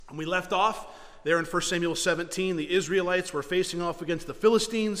And we left off there in 1 Samuel 17. The Israelites were facing off against the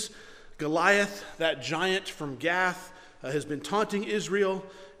Philistines. Goliath, that giant from Gath, has been taunting Israel,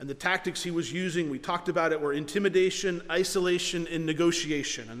 and the tactics he was using, we talked about it, were intimidation, isolation, and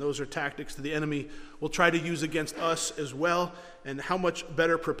negotiation. And those are tactics that the enemy will try to use against us as well, and how much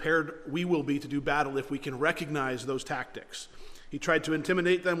better prepared we will be to do battle if we can recognize those tactics. He tried to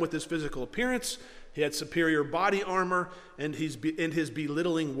intimidate them with his physical appearance. He had superior body armor, and in his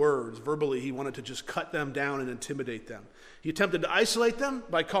belittling words. Verbally, he wanted to just cut them down and intimidate them. He attempted to isolate them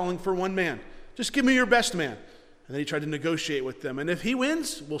by calling for one man. Just give me your best man. And then he tried to negotiate with them. And if he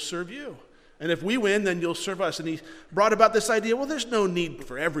wins, we'll serve you. And if we win, then you'll serve us. And he brought about this idea, well, there's no need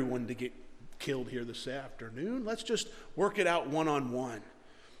for everyone to get killed here this afternoon. Let's just work it out one-on-one.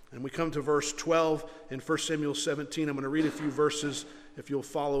 And we come to verse 12 in 1 Samuel 17. I'm going to read a few verses. If you'll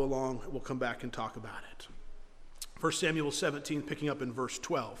follow along, we'll come back and talk about it. 1 Samuel 17, picking up in verse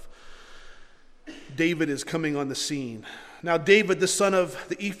 12. David is coming on the scene. Now David, the son of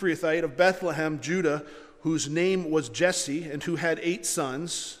the Ephrathite of Bethlehem, Judah, whose name was Jesse, and who had 8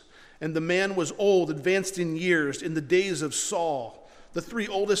 sons, and the man was old, advanced in years, in the days of Saul. The 3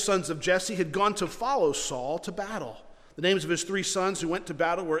 oldest sons of Jesse had gone to follow Saul to battle. The names of his 3 sons who went to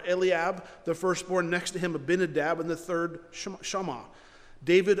battle were Eliab, the firstborn, next to him Abinadab, and the third Shammah.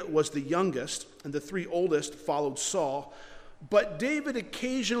 David was the youngest, and the 3 oldest followed Saul. But David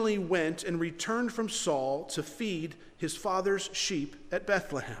occasionally went and returned from Saul to feed his father's sheep at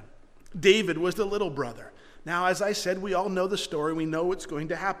Bethlehem. David was the little brother. Now, as I said, we all know the story. We know what's going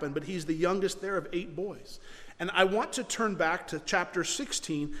to happen, but he's the youngest there of 8 boys. And I want to turn back to chapter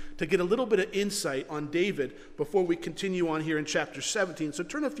 16 to get a little bit of insight on David before we continue on here in chapter 17. So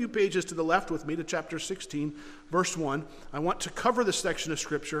turn a few pages to the left with me to chapter 16, verse 1. I want to cover the section of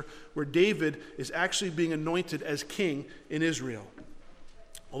Scripture where David is actually being anointed as king in Israel.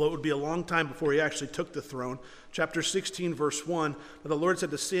 Although it would be a long time before he actually took the throne. Chapter 16, verse 1, the Lord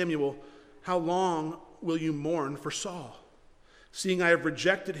said to Samuel, "How long will you mourn for Saul, seeing I have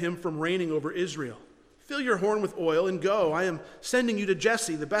rejected him from reigning over Israel? Fill your horn with oil and go. I am sending you to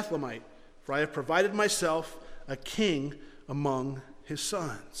Jesse the Bethlehemite, for I have provided myself a king among his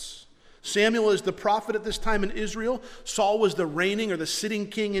sons." Samuel is the prophet at this time in Israel. Saul was the reigning or the sitting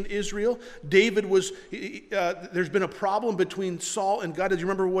king in Israel. David was, there's been a problem between Saul and God. Did you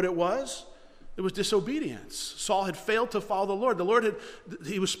remember what it was? It was disobedience. Saul had failed to follow the Lord.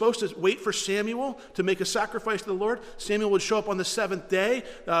 He was supposed to wait for Samuel to make a sacrifice to the Lord. Samuel would show up on the 7th day.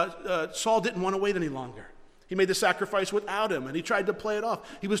 Saul didn't want to wait any longer. He made the sacrifice without him, and he tried to play it off.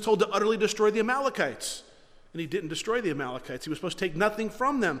 He was told to utterly destroy the Amalekites, and he didn't destroy the Amalekites. He was supposed to take nothing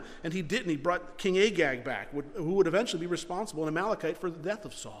from them, and he didn't. He brought King Agag back, who would eventually be responsible, an Amalekite, for the death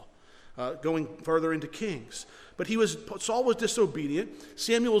of Saul, going further into Kings. But Saul was disobedient.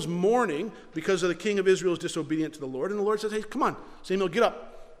 Samuel was mourning because of the king of Israel was disobedient to the Lord. And the Lord says, "Hey, come on, Samuel, get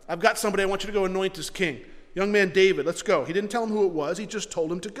up. I've got somebody I want you to go anoint as king. Young man David, let's go." He didn't tell him who it was. He just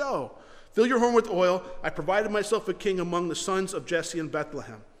told him to go. "Fill your horn with oil. I provided myself a king among the sons of Jesse in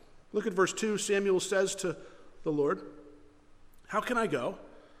Bethlehem." Look at verse 2. Samuel says to the Lord, "How can I go?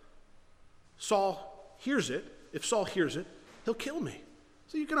 Saul hears it. If Saul hears it, he'll kill me."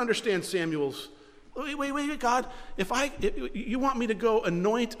 So you can understand Samuel's, wait, God, if you want me to go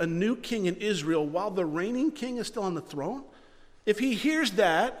anoint a new king in Israel while the reigning king is still on the throne? If he hears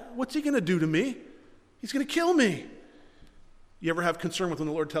that, what's he going to do to me? He's going to kill me. You ever have concern with when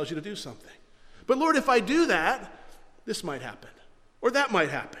the Lord tells you to do something? But Lord, if I do that, this might happen, or that might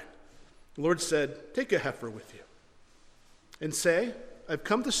happen. The Lord said, "Take a heifer with you and say, I've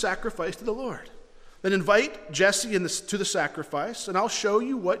come to sacrifice to the Lord. Then invite Jesse to the sacrifice, and I'll show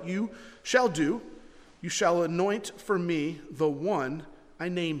you what you shall do. You shall anoint for me the one I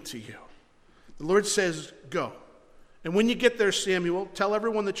name to you." The Lord says, "Go. And when you get there, Samuel, tell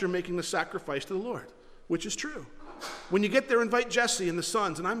everyone that you're making the sacrifice to the Lord," which is true. "When you get there, invite Jesse and the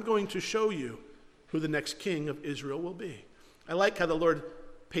sons, and I'm going to show you who the next king of Israel will be." I like how the Lord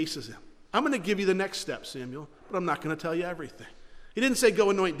paces him. I'm going to give you the next step, Samuel, but I'm not going to tell you everything. He didn't say go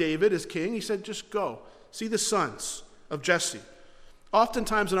anoint David as king. He said just go. See the sons of Jesse.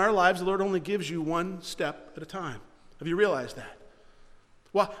 Oftentimes in our lives, the Lord only gives you one step at a time. Have you realized that?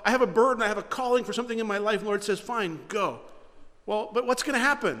 Well, I have a burden, I have a calling for something in my life. The Lord says, fine, go. Well, but what's going to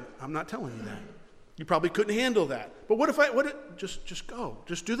happen? I'm not telling you that. You probably couldn't handle that. But just go.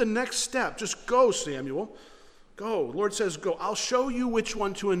 Just do the next step. Just go, Samuel. Go. The Lord says go. I'll show you which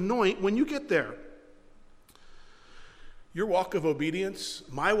one to anoint when you get there. Your walk of obedience,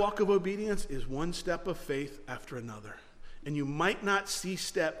 my walk of obedience, is one step of faith after another. And you might not see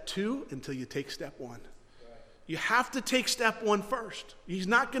step 2 until you take step 1. You have to take step one first. He's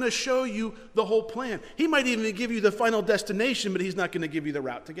not going to show you the whole plan. He might even give you the final destination, but he's not going to give you the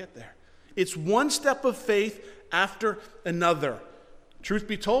route to get there. It's one step of faith after another. Truth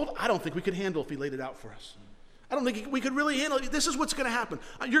be told, I don't think we could handle if he laid it out for us. I don't think we could really handle it. This is what's going to happen.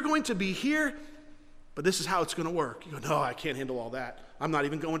 You're going to be here, but this is how it's going to work. You go, no, I can't handle all that. I'm not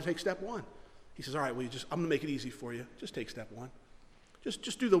even going to take step one. He says, all right, well, I'm going to make it easy for you. Just take step one.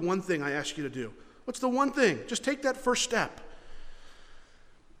 Just do the one thing I ask you to do. What's the one thing? Just take that first step.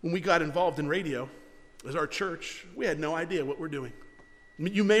 When we got involved in radio as our church, we had no idea what we're doing.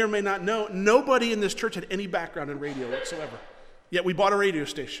 You may or may not know, nobody in this church had any background in radio whatsoever. Yet we bought a radio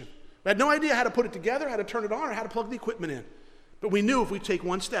station. We had no idea how to put it together, how to turn it on, or how to plug the equipment in. But we knew if we take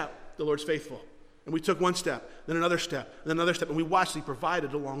one step, the Lord's faithful. And we took one step, then another step, and then another step, and we watched He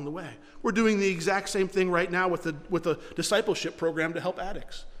provided along the way. We're doing the exact same thing right now with the discipleship program to help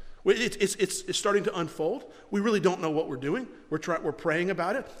addicts. It's starting to unfold. We really don't know what we're doing. We're praying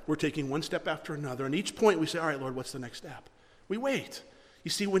about it. We're taking one step after another. And each point we say, all right, Lord, what's the next step? We wait.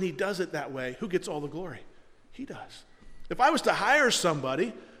 You see, when He does it that way, who gets all the glory? He does. If I was to hire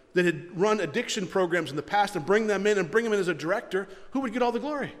somebody that had run addiction programs in the past and bring them in as a director, who would get all the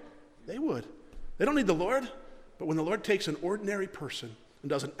glory? They would. They don't need the Lord. But when the Lord takes an ordinary person and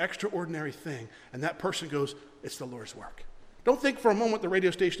does an extraordinary thing, and that person goes, it's the Lord's work. Don't think for a moment the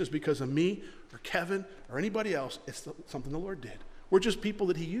radio station is because of me or Kevin or anybody else. It's something the Lord did. We're just people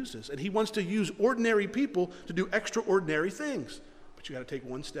that He uses, and He wants to use ordinary people to do extraordinary things. But you got to take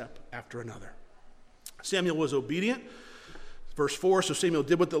one step after another. Samuel was obedient. Verse 4, so Samuel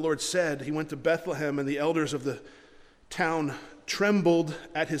did what the Lord said. He went to Bethlehem, and the elders of the town trembled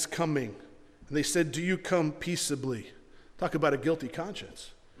at his coming. And they said, do you come peaceably? Talk about a guilty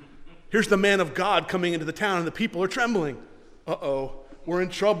conscience. Here's the man of God coming into the town, and the people are trembling. Uh-oh, we're in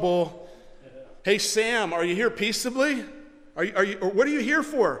trouble. Hey, Sam, are you here peaceably? Are you, or what are you here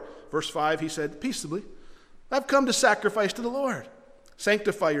for? Verse 5, he said, peaceably. I've come to sacrifice to the Lord.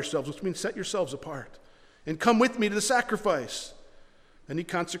 Sanctify yourselves, which means set yourselves apart. And come with me to the sacrifice. Then he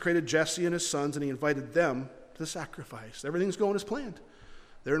consecrated Jesse and his sons, and he invited them to the sacrifice. Everything's going as planned.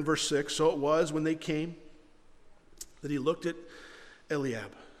 There in verse 6, so it was when they came that he looked at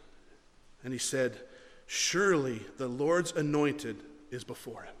Eliab, and he said, surely the Lord's anointed is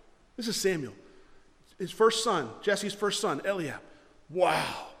before him. This is Samuel, his first son, Jesse's first son, Eliab.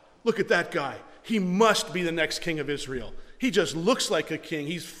 Wow, look at that guy. He must be the next king of Israel. He just looks like a king.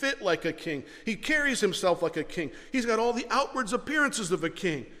 He's fit like a king. He carries himself like a king. He's got all the outward appearances of a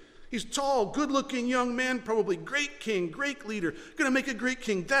king. He's tall, good-looking young man, probably great king, great leader, going to make a great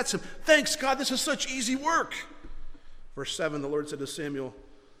king. That's him. Thanks, God, this is such easy work. Verse 7, the Lord said to Samuel,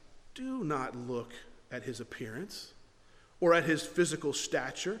 do not look at his appearance or at his physical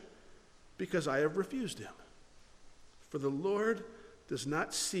stature, because I have refused him. For the Lord does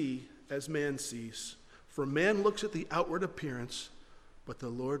not see as man sees. For man looks at the outward appearance, but the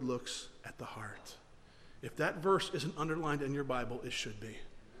Lord looks at the heart. If that verse isn't underlined in your Bible, it should be.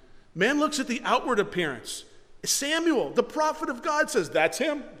 Man looks at the outward appearance. Samuel, the prophet of God, says, that's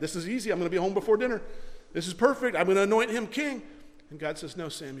him. This is easy. I'm going to be home before dinner. This is perfect. I'm going to anoint him king. And God says, no,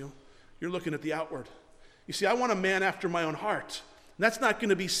 Samuel, you're looking at the outward. You see, I want a man after my own heart. And that's not going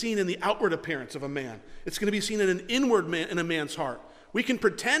to be seen in the outward appearance of a man. It's going to be seen in an inward man, in a man's heart. We can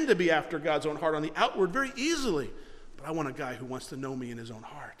pretend to be after God's own heart on the outward very easily. But I want a guy who wants to know me in his own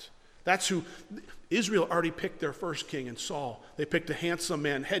heart. That's who Israel already picked their first king in Saul. They picked a handsome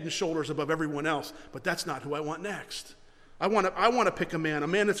man, head and shoulders above everyone else. But that's not who I want next. I want to pick a man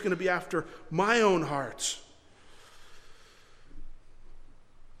that's going to be after my own heart.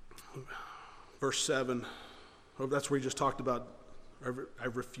 Verse 7, that's where he just talked about,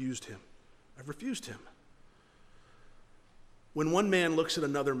 I've refused him. I've refused him. When one man looks at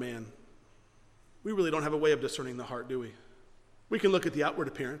another man, we really don't have a way of discerning the heart, do we? We can look at the outward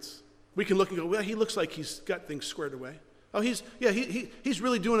appearance. We can look and go, well, he looks like he's got things squared away. Oh, he's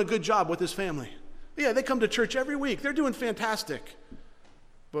really doing a good job with his family. Yeah, they come to church every week. They're doing fantastic.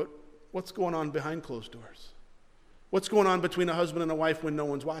 But what's going on behind closed doors? What's going on between a husband and a wife when no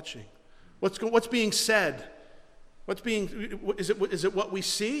one's watching? What's being said? Is it what we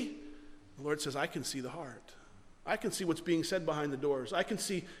see? The Lord says, I can see the heart. I can see what's being said behind the doors. I can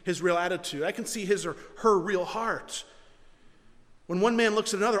see his real attitude. I can see his or her real heart. When one man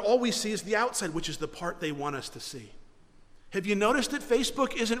looks at another, all we see is the outside, which is the part they want us to see. Have you noticed that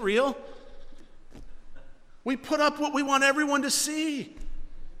Facebook isn't real? We put up what we want everyone to see.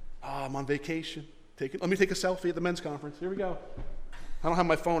 I'm on vacation. Let me take a selfie at the men's conference. Here we go. I don't have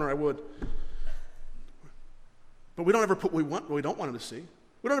my phone, or I would. But we don't ever put what we don't want them to see.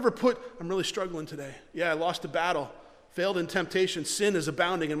 We don't ever put, I'm really struggling today. Yeah, I lost a battle. Failed in temptation. Sin is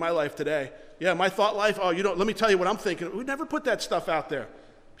abounding in my life today. Yeah, my thought life, let me tell you what I'm thinking. We never put that stuff out there.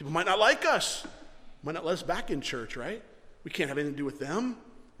 People might not like us. Might not let us back in church, right? We can't have anything to do with them.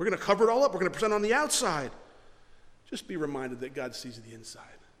 We're going to cover it all up. We're going to present on the outside. Just be reminded that God sees the inside.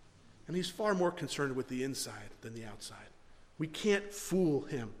 And he's far more concerned with the inside than the outside. We can't fool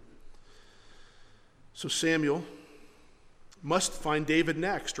him. So Samuel must find David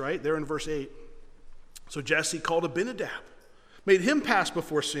next, right? There in verse 8. So Jesse called Abinadab, made him pass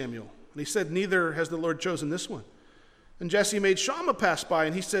before Samuel. And he said, neither has the Lord chosen this one. And Jesse made Shammah pass by,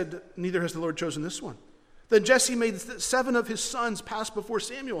 and he said, neither has the Lord chosen this one. Then Jesse made 7 of his sons pass before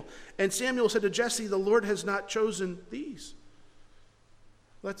Samuel. And Samuel said to Jesse, the Lord has not chosen these.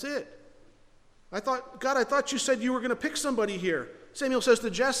 That's it. I thought you said you were going to pick somebody here. Samuel says to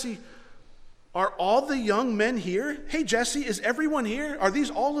Jesse, are all the young men here? Hey, Jesse, is everyone here? Are these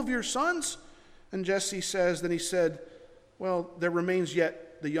all of your sons? And Jesse says, then he said, well, there remains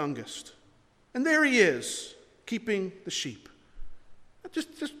yet the youngest. And there he is, keeping the sheep.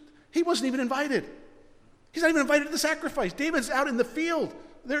 He wasn't even invited. He's not even invited to the sacrifice. David's out in the field.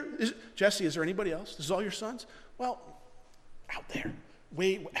 Jesse, is there anybody else? This is all your sons? Well, out there.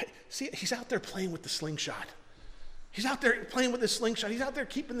 Wait, see, he's out there playing with the slingshot. He's out there playing with the slingshot. He's out there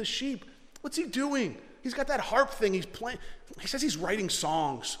keeping the sheep. What's he doing? He's got that harp thing. He's playing. He says he's writing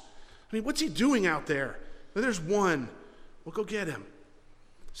songs. I mean, what's he doing out there? Well, there's one. We'll go get him.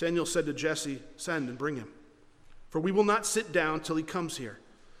 Samuel said to Jesse, send and bring him, for we will not sit down till he comes here.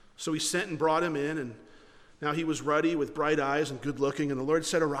 So he sent and brought him in, and now he was ruddy with bright eyes and good looking. And the Lord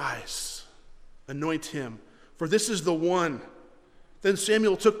said, arise, anoint him, for this is the one. Then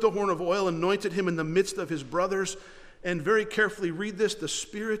Samuel took the horn of oil, anointed him in the midst of his brothers. And very carefully read this, the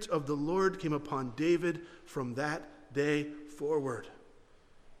Spirit of the Lord came upon David from that day forward.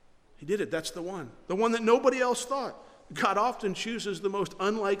 He did it. That's the one that nobody else thought. God often chooses the most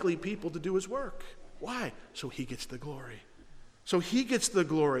unlikely people to do his work. Why? So he gets the glory.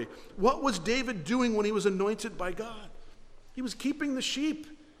 What was David doing when he was anointed by God? He was keeping the sheep.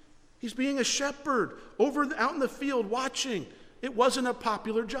 He's being a shepherd out in the field watching. It wasn't a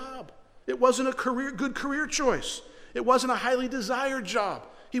popular job. It wasn't a good career choice. It wasn't a highly desired job.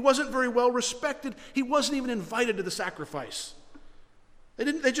 He wasn't very well respected. He wasn't even invited to the sacrifice.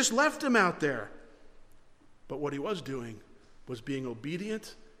 They just left him out there. But what he was doing was being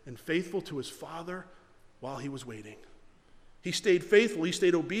obedient and faithful to his father while he was waiting. He stayed faithful. He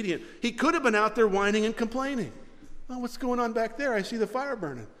stayed obedient. He could have been out there whining and complaining. Oh, what's going on back there? I see the fire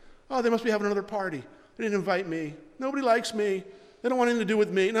burning. Oh, they must be having another party. They didn't invite me. Nobody likes me. They don't want anything to do with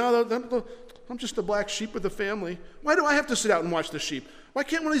me. No, I'm just a black sheep with a family. Why do I have to sit out and watch the sheep? Why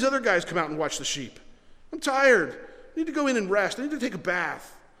can't one of these other guys come out and watch the sheep? I'm tired. I need to go in and rest. I need to take a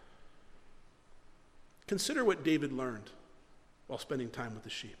bath. Consider what David learned while spending time with the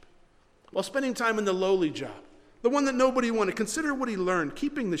sheep, while spending time in the lowly job, the one that nobody wanted. Consider what he learned.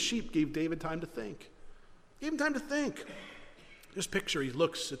 Keeping the sheep gave David time to think. Gave him time to think. Just picture, he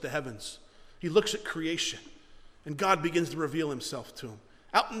looks at the heavens. He looks at creation, and God begins to reveal himself to him.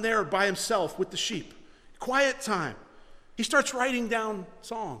 Out in there by himself with the sheep. Quiet time. He starts writing down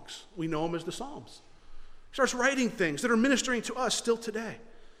songs. We know them as the Psalms. He starts writing things that are ministering to us still today.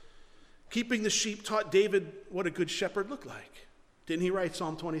 Keeping the sheep taught David what a good shepherd looked like. Didn't he write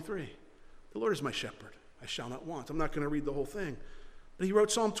Psalm 23? The Lord is my shepherd. I shall not want. I'm not going to read the whole thing. But he wrote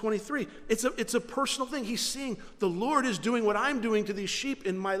Psalm 23. It's a personal thing. He's seeing the Lord is doing what I'm doing to these sheep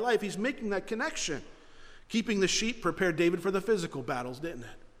in my life. He's making that connection. Keeping the sheep prepared David for the physical battles, didn't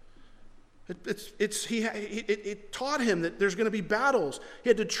it? It taught him that there's going to be battles. He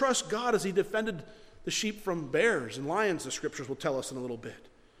had to trust God as he defended the sheep from bears and lions, the scriptures will tell us in a little bit.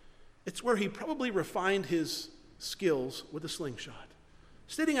 It's where he probably refined his skills with a slingshot.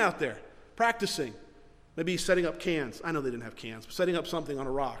 Sitting out there, practicing, maybe setting up cans. I know they didn't have cans, but setting up something on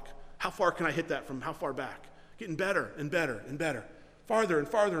a rock. How far can I hit that from how far back? Getting better and better and better. Farther and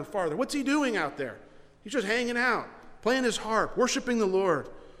farther and farther. What's he doing out there? He's just hanging out, playing his harp, worshiping the Lord.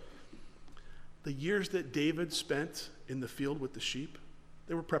 The years that David spent in the field with the sheep,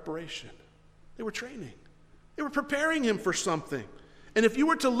 they were preparation. They were training. They were preparing him for something. And if you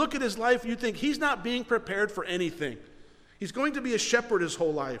were to look at his life, you'd think he's not being prepared for anything. He's going to be a shepherd his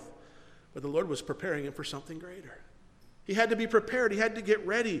whole life. But the Lord was preparing him for something greater. He had to be prepared. He had to get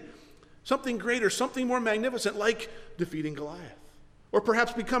ready. Something greater, something more magnificent, like defeating Goliath. Or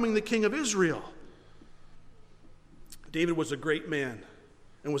perhaps becoming the king of Israel. David was a great man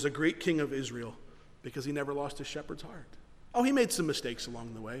and was a great king of Israel because he never lost his shepherd's heart. Oh, he made some mistakes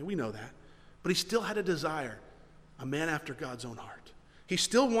along the way. We know that. But he still had a desire, a man after God's own heart. He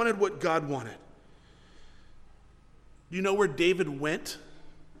still wanted what God wanted. Do you know where David went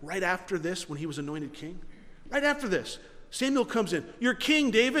right after this when he was anointed king? Right after this, Samuel comes in. You're king,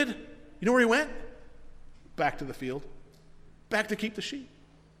 David. You know where he went? Back to the field. Back to keep the sheep.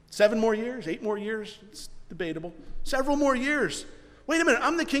 7 more years, 8 more years, it's debatable. Several more years. Wait a minute,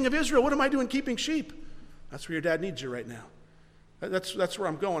 I'm the king of Israel. What am I doing keeping sheep? That's where your dad needs you right now. That's where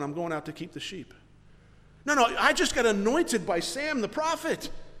I'm going. I'm going out to keep the sheep. No, I just got anointed by Sam the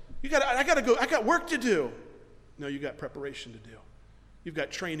prophet. I got to go. I got work to do. No, you got preparation to do. You've got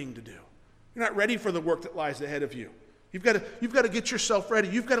training to do. You're not ready for the work that lies ahead of you. You've got to get yourself ready.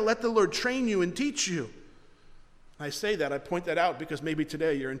 You've got to let the Lord train you and teach you. I say that, I point that out because maybe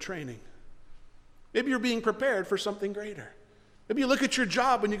today you're in training. Maybe you're being prepared for something greater. Maybe you look at your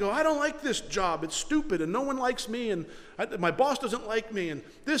job and you go, I don't like this job. It's stupid and no one likes me and my boss doesn't like me and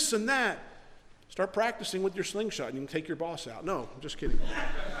this and that. Start practicing with your slingshot and you can take your boss out. No, I'm just kidding.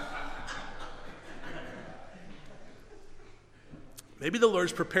 Maybe the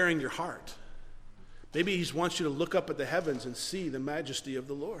Lord's preparing your heart. Maybe he wants you to look up at the heavens and see the majesty of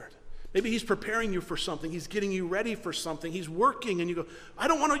the Lord. Maybe he's preparing you for something. He's getting you ready for something. He's working and you go, I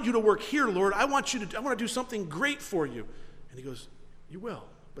don't want you to work here, Lord. I want to do something great for you. And he goes, you will,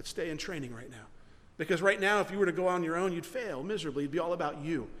 but stay in training right now. Because right now, if you were to go on your own, you'd fail miserably. It'd be all about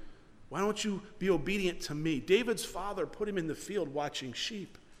you. Why don't you be obedient to me? David's father put him in the field watching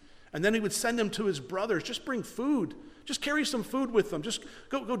sheep. And then he would send him to his brothers. Just bring food. Just carry some food with them. Just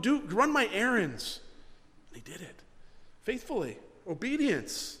run my errands. And he did it faithfully.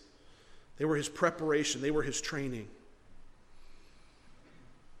 Obedience. They were his preparation. They were his training.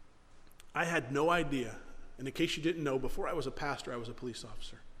 I had no idea, and in case you didn't know, before I was a pastor, I was a police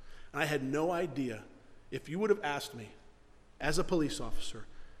officer. And I had no idea, if you would have asked me, as a police officer,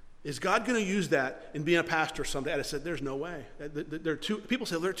 is God going to use that in being a pastor someday? I said, there's no way. People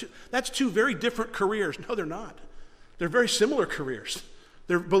say, that's two very different careers. No, they're not. They're very similar careers.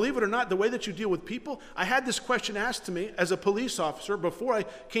 Believe it or not, the way that you deal with people, I had this question asked to me as a police officer before I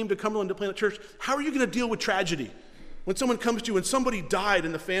came to Cumberland to Planet Church. How are you going to deal with tragedy? When someone comes to you and somebody died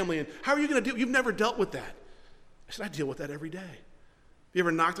in the family, and how are you going to deal? You've never dealt with that. I said, I deal with that every day. Have you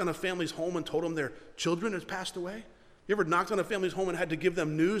ever knocked on a family's home and told them their children has passed away? You ever knocked on a family's home and had to give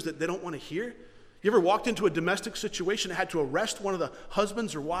them news that they don't want to hear? You ever walked into a domestic situation and had to arrest one of the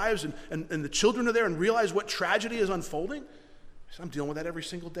husbands or wives and the children are there and realize what tragedy is unfolding? I'm dealing with that every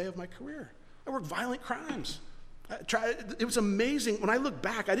single day of my career. I work violent crimes. It was amazing. When I look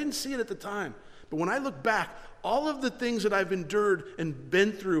back, I didn't see it at the time. But when I look back, all of the things that I've endured and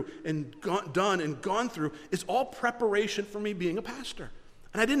been through and gone through is all preparation for me being a pastor.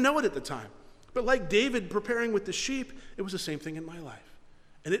 And I didn't know it at the time. But like David preparing with the sheep, it was the same thing in my life.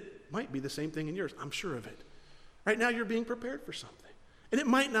 And it might be the same thing in yours. I'm sure of it. Right now, you're being prepared for something. And it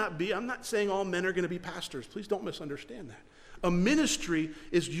might not be. I'm not saying all men are going to be pastors. Please don't misunderstand that. A ministry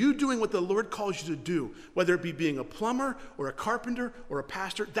is you doing what the Lord calls you to do, whether it be being a plumber or a carpenter or a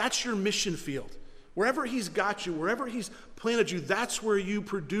pastor. That's your mission field. Wherever he's got you, wherever he's planted you, that's where you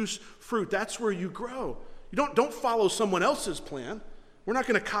produce fruit. That's where you grow. You don't follow someone else's plan. We're not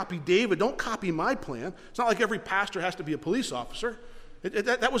going to copy David. Don't copy my plan. It's not like every pastor has to be a police officer.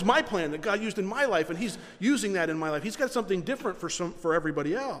 That was my plan that God used in my life, and he's using that in my life. He's got something different for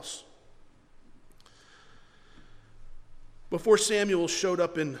everybody else. Before Samuel showed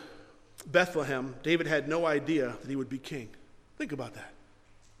up in Bethlehem, David had no idea that he would be king. Think about that.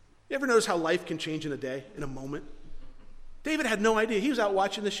 You ever notice how life can change in a day, in a moment? David had no idea. He was out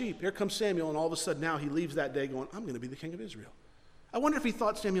watching the sheep. Here comes Samuel, and all of a sudden now he leaves that day going, I'm going to be the king of Israel. I wonder if he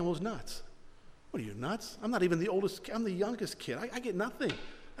thought Samuel was nuts. What are you, nuts? I'm not even the oldest, I'm the youngest kid. I get nothing.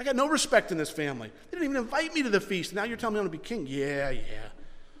 I got no respect in this family. They didn't even invite me to the feast. Now you're telling me I'm going to be king? Yeah.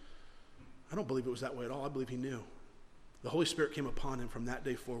 I don't believe it was that way at all. I believe he knew. The Holy Spirit came upon him from that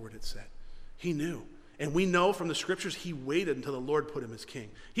day forward, it said. He knew. And we know from the scriptures he waited until the Lord put him as king.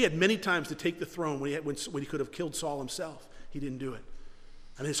 He had many times to take the throne when he could have killed Saul himself. He didn't do it.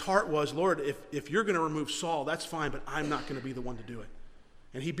 And his heart was, Lord, if you're going to remove Saul, that's fine, but I'm not going to be the one to do it.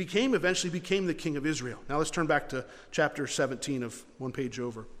 And he eventually became the king of Israel. Now let's turn back to chapter 17 of one page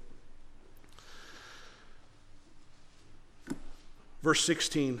over. Verse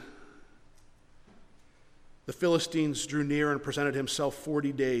 16. The Philistines drew near and presented himself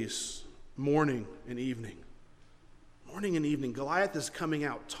 40 days, morning and evening. Morning and evening. Goliath is coming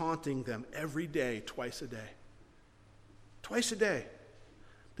out, taunting them every day, twice a day. Twice a day.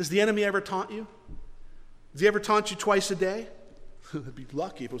 Does the enemy ever taunt you? Does he ever taunt you twice a day? I'd be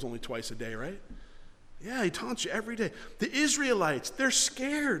lucky if it was only twice a day, right? Yeah, he taunts you every day. The Israelites, they're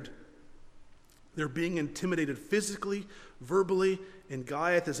scared. They're being intimidated physically, verbally, and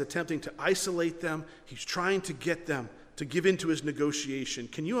Goliath is attempting to isolate them. He's trying to get them to give in to his negotiation.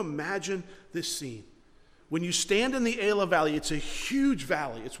 Can you imagine this scene? When you stand in the Elah Valley, it's a huge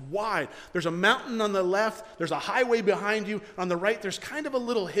valley. It's wide. There's a mountain on the left. There's a highway behind you. On the right, there's kind of a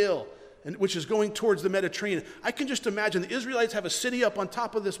little hill, which is going towards the Mediterranean. I can just imagine the Israelites have a city up on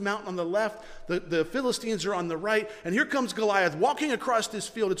top of this mountain on the left. The Philistines are on the right. And here comes Goliath walking across this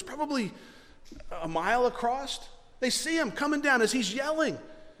field. It's probably a mile across. They see him coming down as he's yelling,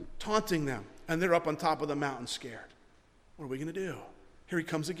 taunting them. And they're up on top of the mountain scared. What are we going to do? Here he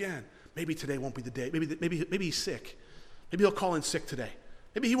comes again. Maybe today won't be the day. Maybe he's sick. Maybe he'll call in sick today.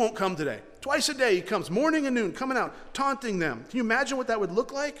 Maybe he won't come today. Twice a day he comes, morning and noon, coming out, taunting them. Can you imagine what that would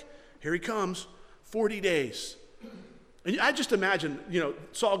look like? Here he comes, 40 days. And I just imagine,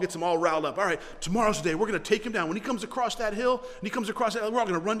 Saul gets them all riled up. All right, tomorrow's the day. We're going to take him down. When he comes across that hill, we're all going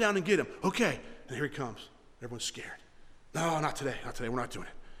to run down and get him. Okay. And here he comes. Everyone's scared. No, not today. Not today. We're not doing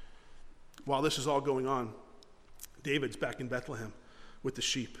it. While this is all going on, David's back in Bethlehem with the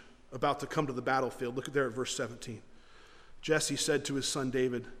sheep, about to come to the battlefield. Look there at verse 17. Jesse said to his son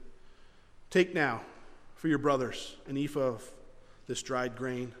David, "Take now for your brothers an ephah of this dried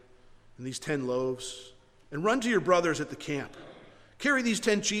grain and these 10 loaves, and run to your brothers at the camp. Carry these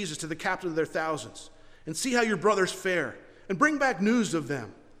 10 cheeses to the captain of their thousands, and see how your brothers fare, and bring back news of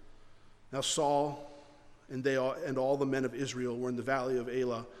them." Now Saul and all the men of Israel were in the valley of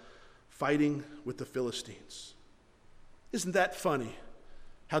Elah, fighting with the Philistines. Isn't that funny?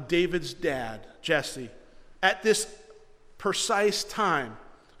 How David's dad, Jesse, at this precise time,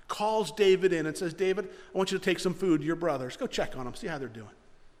 calls David in and says, "David, I want you to take some food to your brothers. Go check on them, see how they're doing."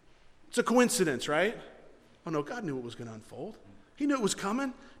 It's a coincidence, right? Oh no, God knew it was going to unfold. He knew it was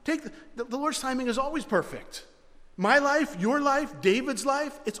coming. The Lord's timing is always perfect. My life, your life, David's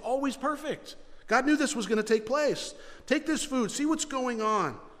life, it's always perfect. God knew this was going to take place. Take this food, see what's going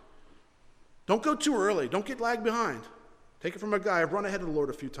on. Don't go too early. Don't get lagged behind. Take it from a guy. I've run ahead of the Lord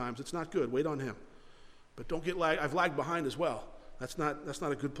a few times. It's not good. Wait on him. But don't get lagged. I've lagged behind as well. That's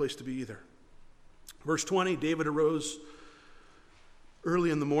not a good place to be either. Verse 20, David arose early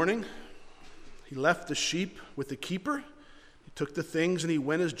in the morning. He left the sheep with the keeper. He took the things and he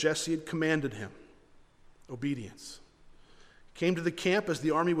went as Jesse had commanded him. Obedience. He came to the camp as the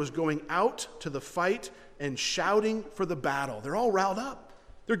army was going out to the fight and shouting for the battle. They're all riled up.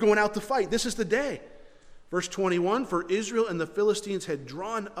 They're going out to fight. This is the day. Verse 21, for Israel and the Philistines had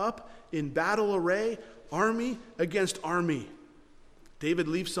drawn up in battle array, army against army. David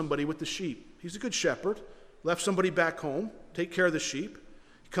leaves somebody with the sheep. He's a good shepherd. Left somebody back home, take care of the sheep.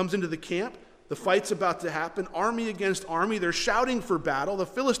 He comes into the camp. The fight's about to happen. Army against army. They're shouting for battle. The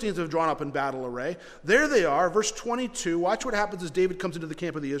Philistines have drawn up in battle array. There they are. Verse 22. Watch what happens as David comes into the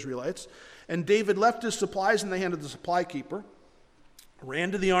camp of the Israelites. And David left his supplies in the hand of the supply keeper,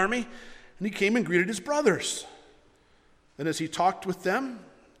 ran to the army, and he came and greeted his brothers. And as he talked with them,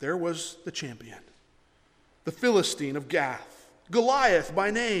 there was the champion, the Philistine of Gath, Goliath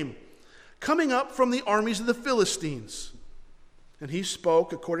by name, coming up from the armies of the Philistines. And he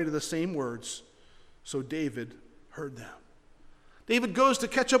spoke according to the same words, so David heard them. David goes to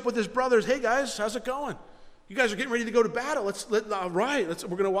catch up with his brothers. Hey guys, how's it going? You guys are getting ready to go to battle. We're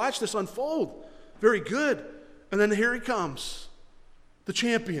going to watch this unfold. Very good. And then here he comes, the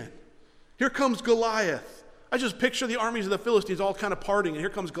champion. Here comes Goliath. I just picture the armies of the Philistines all kind of parting, and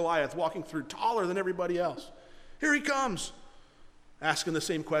here comes Goliath walking through, taller than everybody else. Here he comes, asking the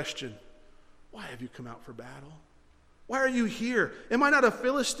same question. Why have you come out for battle? Why are you here? Am I not a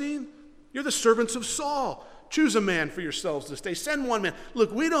Philistine? You're the servants of Saul. Choose a man for yourselves this day. Send one man.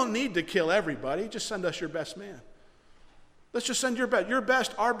 Look, we don't need to kill everybody. Just send us your best man. Let's just send your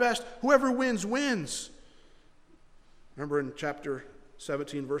best, our best. Whoever wins, wins. Remember in chapter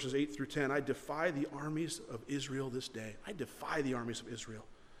 17, verses 8 through 10, I defy the armies of Israel this day. I defy the armies of Israel.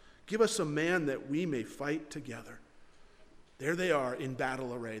 Give us a man that we may fight together. There they are in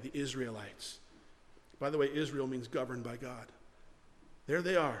battle array, the Israelites. By the way, Israel means governed by God. There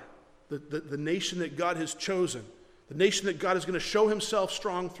they are, the nation that God has chosen, the nation that God is going to show himself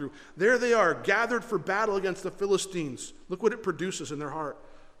strong through. There they are, gathered for battle against the Philistines. Look what it produces in their heart.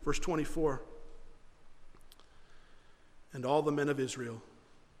 Verse 24. And all the men of Israel,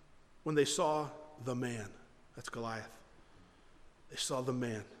 when they saw the man, that's Goliath, they saw the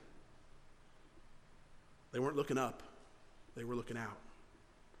man. They weren't looking up, they were looking out.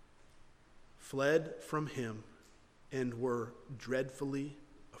 Fled from him and were dreadfully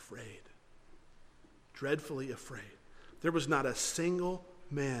afraid. Dreadfully afraid. There was not a single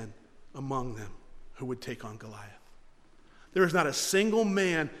man among them who would take on Goliath. There is not a single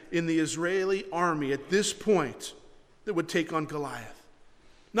man in the Israeli army at this point that would take on Goliath.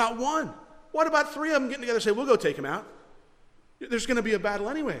 Not one. What about 3 of them getting together and say, we'll go take him out? There's going to be a battle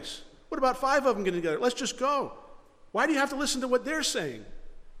anyways. What about 5 of them getting together? Let's just go. Why do you have to listen to what they're saying?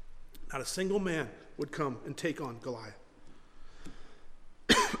 Not a single man would come and take on Goliath.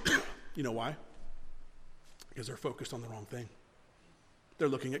 You know why? Because they're focused on the wrong thing. They're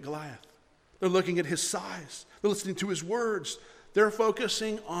looking at Goliath. They're looking at his size. They're listening to his words. They're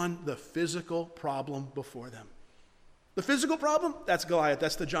focusing on the physical problem before them. The physical problem, that's Goliath.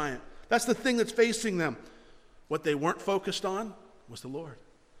 That's the giant. That's the thing that's facing them. What they weren't focused on was the Lord.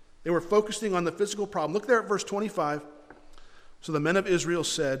 They were focusing on the physical problem. Look there at verse 25. So the men of Israel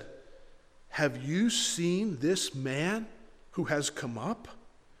said, have you seen this man who has come up?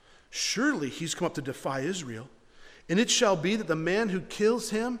 Surely he's come up to defy Israel. And it shall be that the man who kills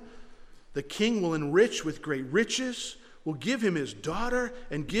him, the king will enrich with great riches, will give him his daughter,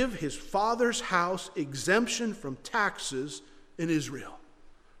 and give his father's house exemption from taxes in Israel.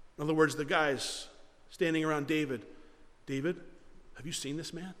 In other words, the guys standing around David, David, have you seen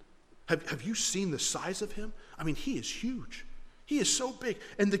this man? Have you seen the size of him? I mean, he is huge. He is so big.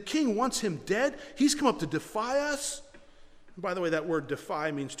 And the king wants him dead. He's come up to defy us. And by the way, that word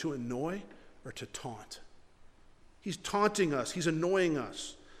defy means to annoy or to taunt. He's taunting us. He's annoying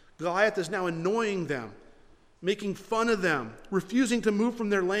us. Goliath is now annoying them, making fun of them, refusing to move from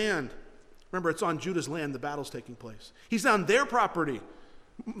their land. Remember, it's on Judah's land the battle's taking place. He's on their property,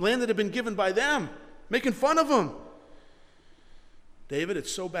 land that had been given by them, making fun of them. David,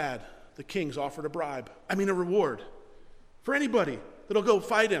 it's so bad. The king's offered a reward for anybody that'll go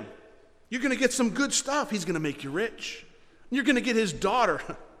fight him. You're going to get some good stuff. He's going to make you rich. You're going to get his daughter.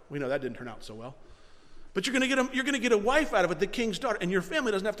 We know that didn't turn out so well. But you're going to get a wife out of it, the king's daughter, and your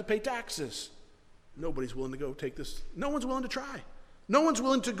family doesn't have to pay taxes. Nobody's willing to go take this. No one's willing to try. No one's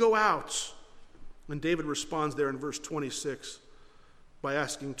willing to go out. And David responds there in verse 26 by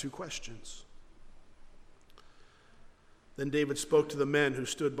asking 2 questions. Then David spoke to the men who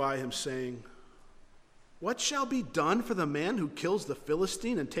stood by him, saying, what shall be done for the man who kills the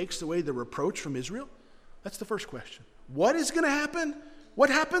Philistine and takes away the reproach from Israel? That's the first question. What is going to happen? What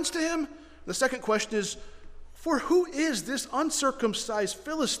happens to him? The second question is, for who is this uncircumcised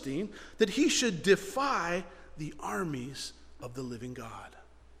Philistine that he should defy the armies of the living God?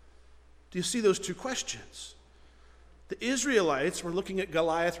 Do you see those 2 questions? The Israelites were looking at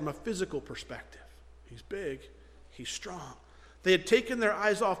Goliath from a physical perspective. He's big. He's strong. They had taken their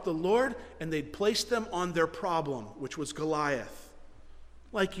eyes off the Lord and they'd placed them on their problem, which was Goliath.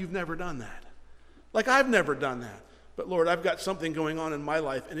 Like you've never done that. Like I've never done that. But Lord, I've got something going on in my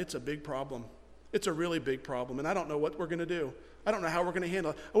life and it's a big problem. It's a really big problem and I don't know what we're going to do. I don't know how we're going to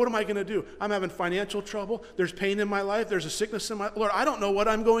handle it. What am I going to do? I'm having financial trouble. There's pain in my life. There's a sickness in my life. Lord, I don't know what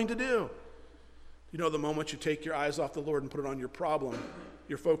I'm going to do. You know, the moment you take your eyes off the Lord and put it on your problem,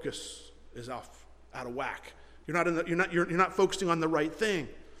 your focus is out of whack. You're not focusing on the right thing.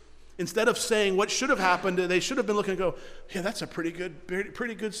 Instead of saying what should have happened, they should have been looking and go, yeah, that's a pretty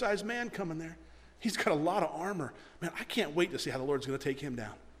good sized man coming there. He's got a lot of armor. Man, I can't wait to see how the Lord's going to take him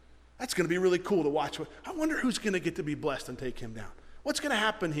down. That's going to be really cool to watch. I wonder who's going to get to be blessed and take him down. What's going to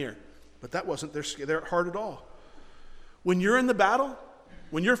happen here? But that wasn't their heart at all. When you're in the battle,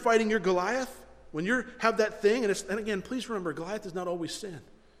 when you're fighting your Goliath, when you have that thing, and again, please remember, Goliath is not always sin.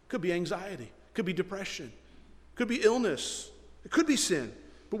 It could be anxiety. It could be depression. It could be illness. It could be sin.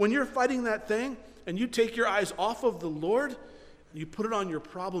 But when you're fighting that thing and you take your eyes off of the Lord, and you put it on your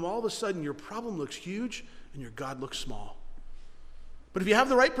problem, all of a sudden your problem looks huge and your God looks small. But if you have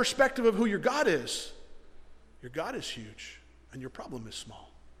the right perspective of who your God is huge and your problem is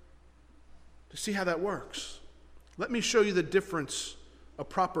small. To see how that works, let me show you the difference a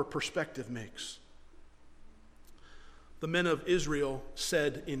proper perspective makes. The men of Israel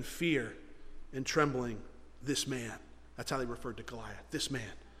said in fear and trembling, this man. That's how they referred to Goliath, this man.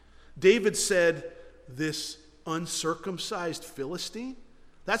 David said, this uncircumcised Philistine?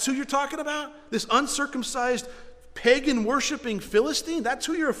 That's who you're talking about? This uncircumcised, pagan-worshiping Philistine? That's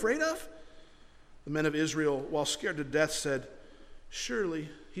who you're afraid of? The men of Israel, while scared to death, said, surely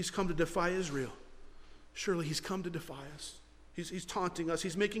he's come to defy Israel. Surely he's come to defy us. He's taunting us.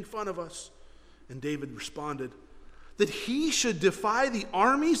 He's making fun of us. And David responded, that he should defy the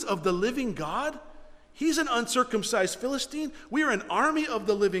armies of the living God? He's an uncircumcised Philistine. We are an army of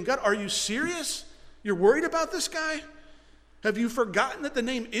the living God. Are you serious? You're worried about this guy? Have you forgotten that the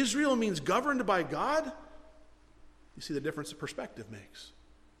name Israel means governed by God? You see the difference the perspective makes.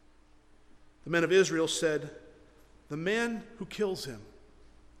 The men of Israel said, the man who kills him.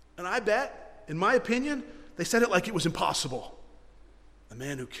 And I bet, in my opinion, they said it like it was impossible. The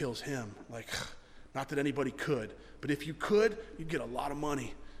man who kills him, like, not that anybody could, but if you could, you'd get a lot of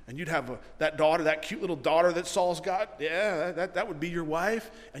money. And you'd have that daughter, that cute little daughter that Saul's got. Yeah, that would be your wife.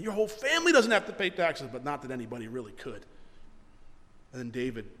 And your whole family doesn't have to pay taxes, but not that anybody really could. And then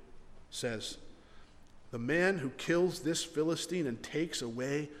David says, the man who kills this Philistine and takes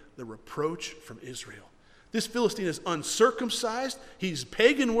away the reproach from Israel. This Philistine is uncircumcised. He's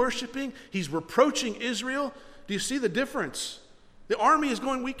pagan worshiping. He's reproaching Israel. Do you see the difference? The army is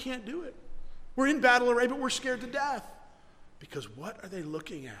going, we can't do it. We're in battle array, but we're scared to death. Because what are they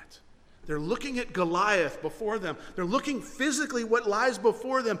looking at? They're looking at Goliath before them. They're looking physically what lies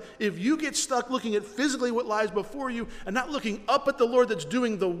before them. If you get stuck looking at physically what lies before you and not looking up at the Lord that's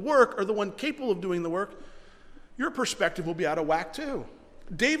doing the work or the one capable of doing the work, your perspective will be out of whack too.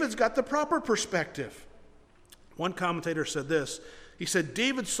 David's got the proper perspective. One commentator said this. He said,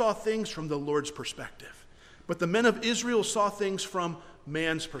 David saw things from the Lord's perspective, but the men of Israel saw things from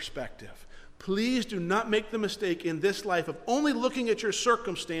man's perspective. Please do not make the mistake in this life of only looking at your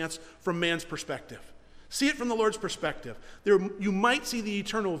circumstance from man's perspective. See it from the Lord's perspective. You might see the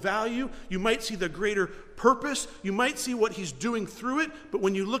eternal value. You might see the greater purpose. You might see what he's doing through it. But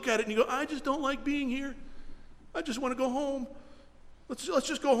when you look at it and you go, I just don't like being here. I just want to go home. Let's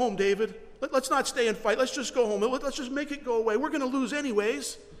just go home, David. Let's not stay and fight. Let's just go home. Let's just make it go away. We're going to lose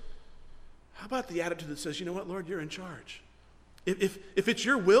anyways. How about the attitude that says, you know what, Lord, you're in charge. If it's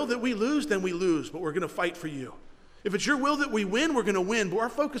your will that we lose, then we lose, but we're going to fight for you. If it's your will that we win, we're going to win, but our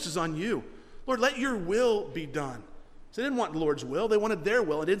focus is on you. Lord, let your will be done. So they didn't want the Lord's will. They wanted their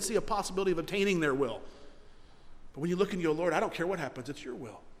will and didn't see a possibility of obtaining their will. But when you look and you go, Lord, I don't care what happens. It's your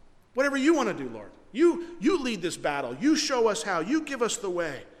will. Whatever you want to do, Lord. You lead this battle. You show us how. You give us the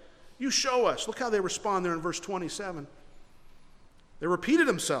way. You show us. Look how they respond there in verse 27. They repeated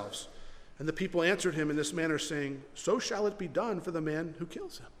themselves. And the people answered him in this manner, saying, so shall it be done for the man who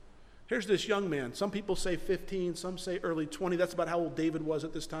kills him. Here's this young man. Some people say 15, some say early 20. That's about how old David was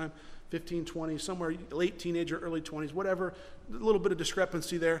at this time. 15, 20, somewhere late teenager, early 20s, whatever. A little bit of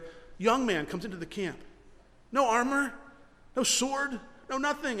discrepancy there. Young man comes into the camp. No armor, no sword, no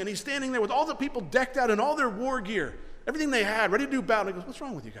nothing. And he's standing there with all the people decked out in all their war gear. Everything they had, ready to do battle. He goes, what's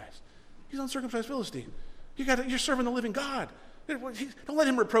wrong with you guys? He's an uncircumcised Philistine. You're serving the living God. Don't let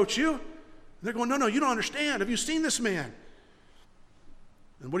him reproach you. And they're going, no, you don't understand. Have you seen this man?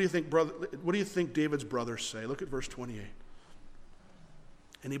 And what do you think David's brothers say? Look at verse 28.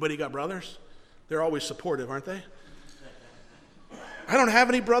 Anybody got brothers? They're always supportive, aren't they? I don't have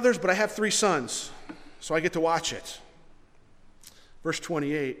any brothers, but I have 3 sons, so I get to watch it. Verse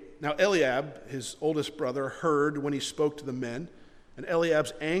 28. Now Eliab, his oldest brother, heard when he spoke to the men, and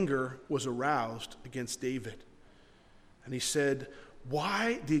Eliab's anger was aroused against David. And he said,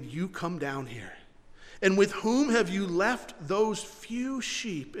 why did you come down here? And with whom have you left those few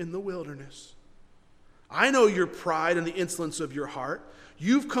sheep in the wilderness? I know your pride and the insolence of your heart.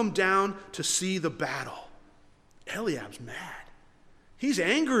 You've come down to see the battle. Eliab's mad. He's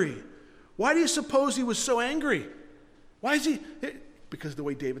angry. Why do you suppose he was so angry? Why is he? Because of the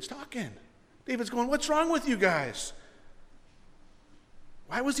way David's talking. David's going, what's wrong with you guys?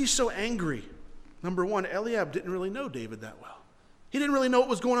 Why was he so angry? Number one, Eliab didn't really know David that well. He didn't really know what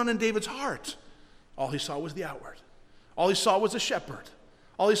was going on in David's heart. All he saw was the outward. All he saw was a shepherd.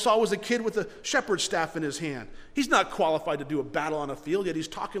 All he saw was a kid with a shepherd's staff in his hand. He's not qualified to do a battle on a field, yet he's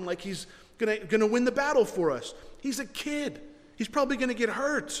talking like he's going to win the battle for us. He's a kid. He's probably going to get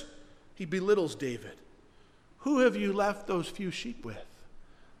hurt. He belittles David. Who have you left those few sheep with?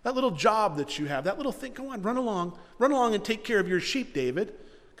 That little job that you have, that little thing, come on, run along. Run along and take care of your sheep, David.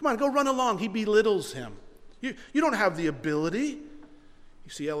 Come on, go run along. He belittles him. You don't have the ability. You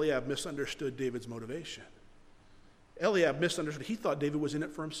see, Eliab misunderstood David's motivation. Eliab misunderstood. He thought David was in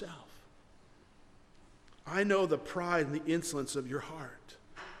it for himself. I know the pride and the insolence of your heart.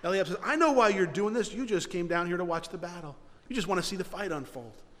 Eliab says, I know why you're doing this. You just came down here to watch the battle. You just want to see the fight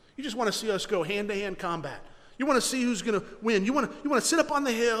unfold. You just want to see us go hand-to-hand combat. You want to see who's going to win. You want to sit up on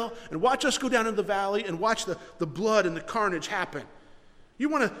the hill and watch us go down into the valley and watch the blood and the carnage happen. You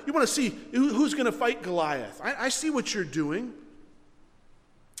want to see who's going to fight Goliath. I see what you're doing.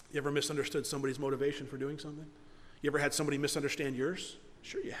 You ever misunderstood somebody's motivation for doing something? You ever had somebody misunderstand yours?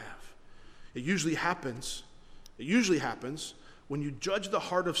 Sure you have. It usually happens when you judge the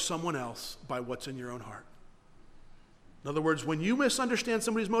heart of someone else by what's in your own heart. In other words, when you misunderstand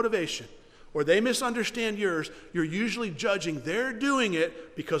somebody's motivation or they misunderstand yours, you're usually judging they're doing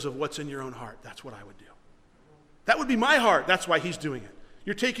it because of what's in your own heart. That's what I would do. That would be my heart. That's why he's doing it.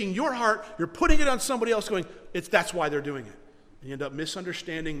 You're taking your heart, you're putting it on somebody else going, that's why they're doing it. And you end up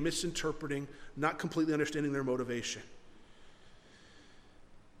misunderstanding, misinterpreting, not completely understanding their motivation.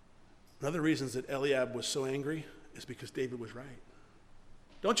 One of the reasons that Eliab was so angry is because David was right.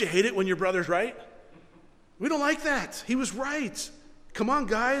 Don't you hate it when your brother's right? We don't like that. He was right. Come on,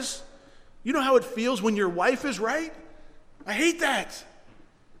 guys. You know how it feels when your wife is right? I hate that.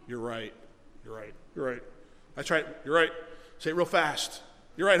 You're right. You're right. You're right. That's right. You're right. Say it real fast.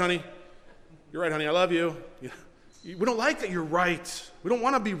 You're right, honey. You're right, honey. I love you. We don't like that you're right. We don't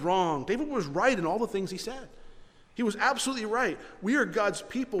want to be wrong. David was right in all the things he said. He was absolutely right. We are God's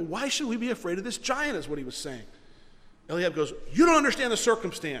people. Why should we be afraid of this giant, is what he was saying. Eliab goes, you don't understand the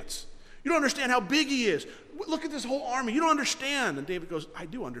circumstance. You don't understand how big he is. Look at this whole army. You don't understand. And David goes, I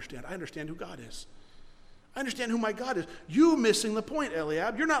do understand. I understand who God is. I understand who my God is. You missing the point,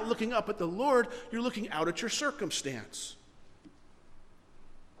 Eliab. You're not looking up at the Lord. You're looking out at your circumstance.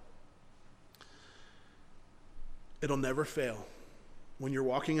 It'll never fail. When you're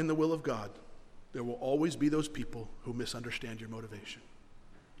walking in the will of God, there will always be those people who misunderstand your motivation.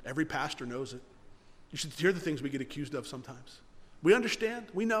 Every pastor knows it. You should hear the things we get accused of sometimes. We understand.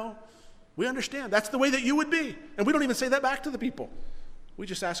 We know. We understand. That's the way that you would be. And we don't even say that back to the people. We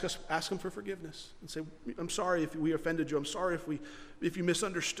just ask them for forgiveness and say, I'm sorry if we offended you. I'm sorry if you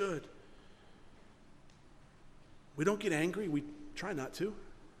misunderstood. We don't get angry. We try not to.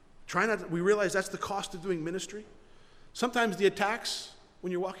 We realize that's the cost of doing ministry. Sometimes the attacks,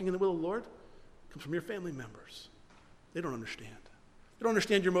 when you're walking in the will of the Lord, come from your family members. They don't understand. They don't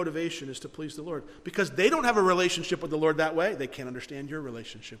understand your motivation is to please the Lord. Because they don't have a relationship with the Lord that way, they can't understand your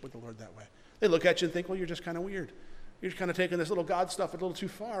relationship with the Lord that way. They look at you and think, well, you're just kind of weird. You're just kind of taking this little God stuff a little too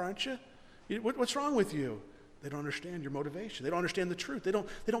far, aren't you? What's wrong with you? They don't understand your motivation. They don't understand the truth. They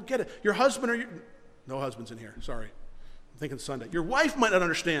don't get it. Your husband or no husbands in here, sorry. I'm thinking Sunday. Your wife might not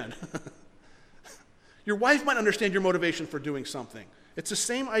understand. Your wife might understand your motivation for doing something. It's the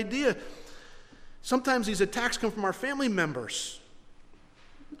same idea. Sometimes these attacks come from our family members.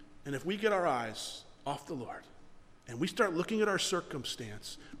 And if we get our eyes off the Lord and we start looking at our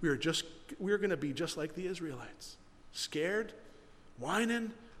circumstance, we're going to be just like the Israelites. Scared,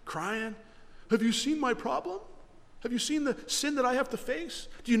 whining, crying. Have you seen my problem? Have you seen the sin that I have to face?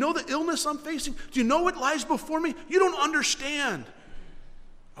 Do you know the illness I'm facing? Do you know what lies before me? You don't understand.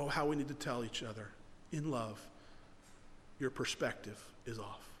 Oh, how we need to tell each other in love, your perspective is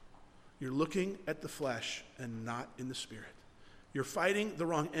off. You're looking at the flesh and not in the spirit. You're fighting the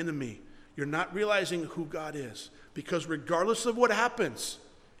wrong enemy. You're not realizing who God is. Because regardless of what happens,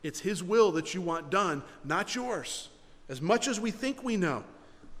 it's his will that you want done, not yours. As much as we think we know.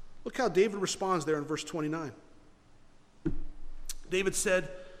 Look how David responds there in verse 29. David said,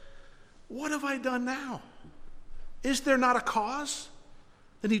 what have I done now? Is there not a cause?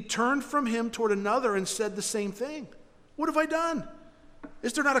 Then he turned from him toward another and said the same thing. What have I done?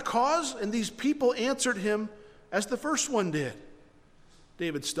 Is there not a cause? And these people answered him as the first one did.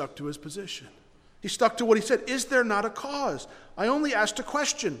 David stuck to his position. He stuck to what he said. Is there not a cause? I only asked a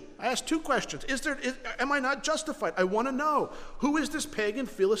question. I asked two questions. Am I not justified? I want to know. Who is this pagan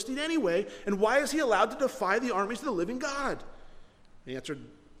Philistine anyway? And why is he allowed to defy the armies of the living God? He answered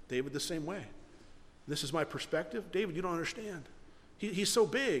David the same way. This is my perspective. David, you don't understand. He's so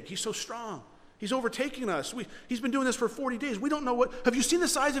big. He's so strong. He's overtaking us. He's been doing this for 40 days. We don't know what. Have you seen the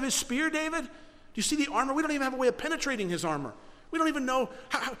size of his spear, David? Do you see the armor? We don't even have a way of penetrating his armor. We don't even know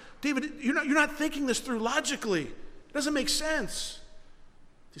how. David, you're not thinking this through logically. It doesn't make sense.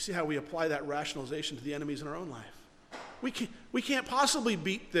 Do you see how we apply that rationalization to the enemies in our own life? We can't possibly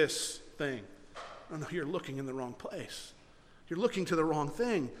beat this thing. Oh, no, you're looking in the wrong place. You're looking to the wrong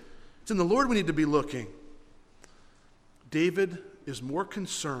thing. It's in the Lord we need to be looking. David is more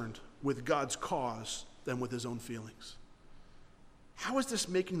concerned with God's cause than with his own feelings. How is this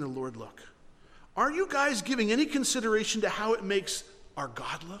making the Lord look? Are you guys giving any consideration to how it makes our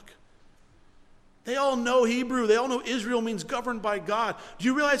God look? They all know Hebrew. They all know Israel means governed by God. Do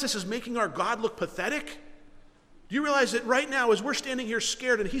you realize this is making our God look pathetic? Do you realize that right now, as we're standing here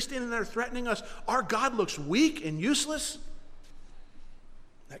scared and he's standing there threatening us, our God looks weak and useless?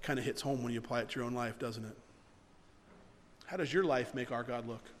 That kind of hits home when you apply it to your own life, doesn't it? How does your life make our God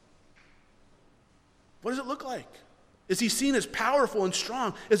look? What does it look like? Is he seen as powerful and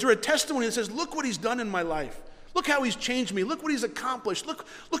strong? Is there a testimony that says, look what he's done in my life. Look how he's changed me. Look what he's accomplished.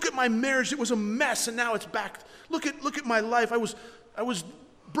 Look at my marriage. It was a mess and now it's back. Look at my life. I was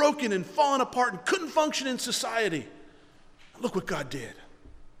broken and fallen apart and couldn't function in society. Look what God did.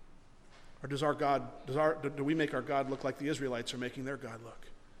 Or do we make our God look like the Israelites are making their God look?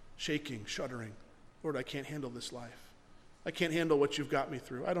 Shaking, shuddering. Lord, I can't handle this life. I can't handle what you've got me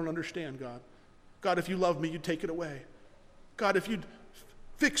through. I don't understand, God. God, if you love me, you'd take it away. God, if you'd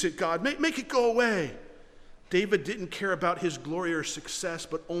fix it, God, make it go away. David didn't care about his glory or success,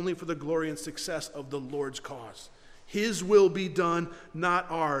 but only for the glory and success of the Lord's cause. His will be done, not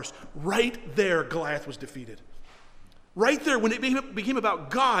ours. Right there, Goliath was defeated. Right there, when it became about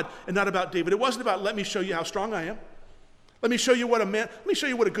God and not about David. It wasn't about, let me show you how strong I am. Let me show you what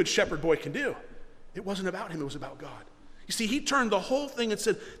a good shepherd boy can do. It wasn't about him, it was about God. You see, he turned the whole thing and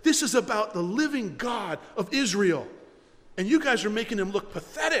said, this is about the living God of Israel. And you guys are making him look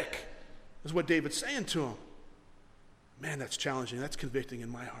pathetic, is what David's saying to him. Man, that's challenging. That's convicting in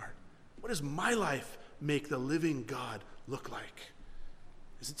my heart. What does my life make the living God look like?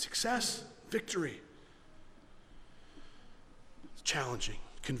 Is it success? Victory? It's challenging,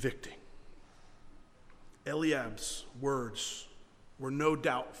 convicting. Eliab's words were no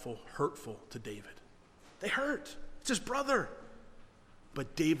doubt hurtful to David. They hurt. It's his brother.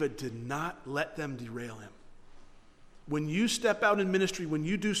 But David did not let them derail him. When you step out in ministry, when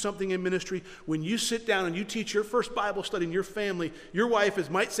you do something in ministry, when you sit down and you teach your first Bible study in your family, your wife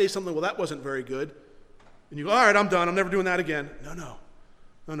might say something, well, that wasn't very good. And you go, all right, I'm done. I'm never doing that again.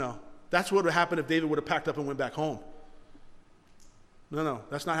 No. That's what would happen if David would have packed up and went back home. No.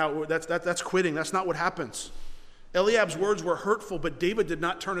 That's not how that's quitting. That's not what happens. Eliab's words were hurtful, but David did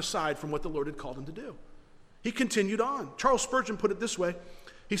not turn aside from what the Lord had called him to do. He continued on. Charles Spurgeon put it this way.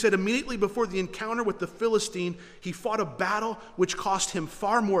 He said, immediately before the encounter with the Philistine, he fought a battle which cost him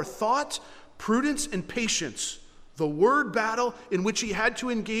far more thought, prudence, and patience. The word battle in which he had to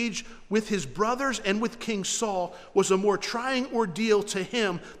engage with his brothers and with King Saul was a more trying ordeal to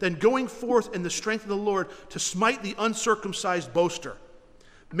him than going forth in the strength of the Lord to smite the uncircumcised boaster.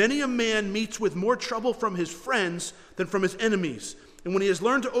 Many a man meets with more trouble from his friends than from his enemies. And when he has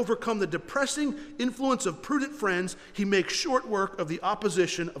learned to overcome the depressing influence of prudent friends, he makes short work of the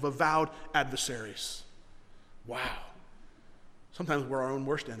opposition of avowed adversaries. Wow. Sometimes we're our own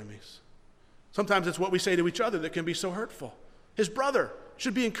worst enemies. Sometimes it's what we say to each other that can be so hurtful. His brother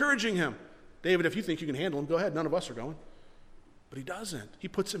should be encouraging him. David, if you think you can handle him, go ahead. None of us are going. But he doesn't. He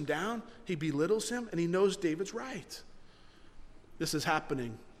puts him down, he belittles him, and he knows David's right. This is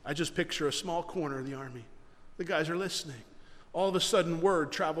happening. I just picture a small corner of the army. The guys are listening. All of a sudden,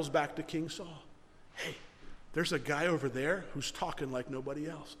 word travels back to King Saul. Hey, there's a guy over there who's talking like nobody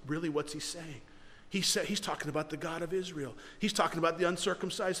else. Really, what's he saying? He's talking about the God of Israel. He's talking about the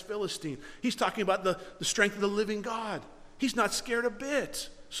uncircumcised Philistine. He's talking about the strength of the living God. He's not scared a bit.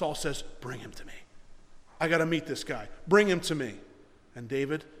 Saul says, bring him to me. I got to meet this guy. Bring him to me. And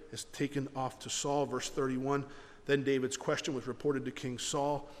David is taken off to Saul. Verse 31, then David's question was reported to King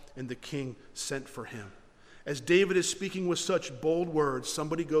Saul, and the king sent for him. As David is speaking with such bold words,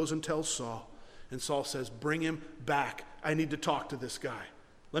 somebody goes and tells Saul, and Saul says, bring him back. I need to talk to this guy.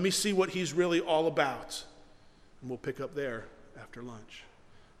 Let me see what he's really all about. And we'll pick up there after lunch.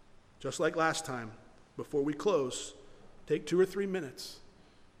 Just like last time, before we close, take 2 or 3 minutes.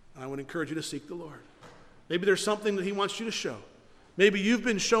 And I would encourage you to seek the Lord. Maybe there's something that he wants you to show. Maybe you've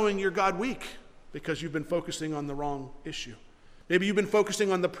been showing your God weak because you've been focusing on the wrong issue. Maybe you've been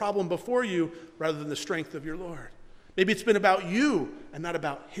focusing on the problem before you rather than the strength of your Lord. Maybe it's been about you and not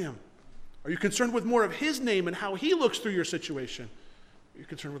about him. Are you concerned with more of his name and how he looks through your situation? You're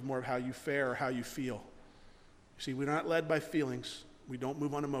concerned with more of how you fare or how you feel. You see, we're not led by feelings. We don't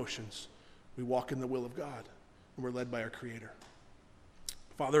move on emotions. We walk in the will of God, and we're led by our Creator.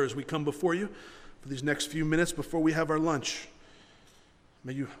 Father, as we come before you for these next few minutes before we have our lunch,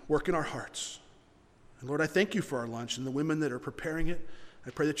 may you work in our hearts. And Lord, I thank you for our lunch and the women that are preparing it. I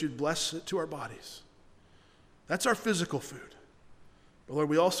pray that you'd bless it to our bodies. That's our physical food. But Lord,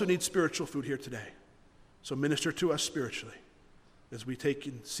 we also need spiritual food here today. So minister to us spiritually as we take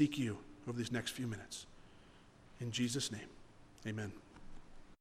and seek you over these next few minutes. In Jesus' name, amen.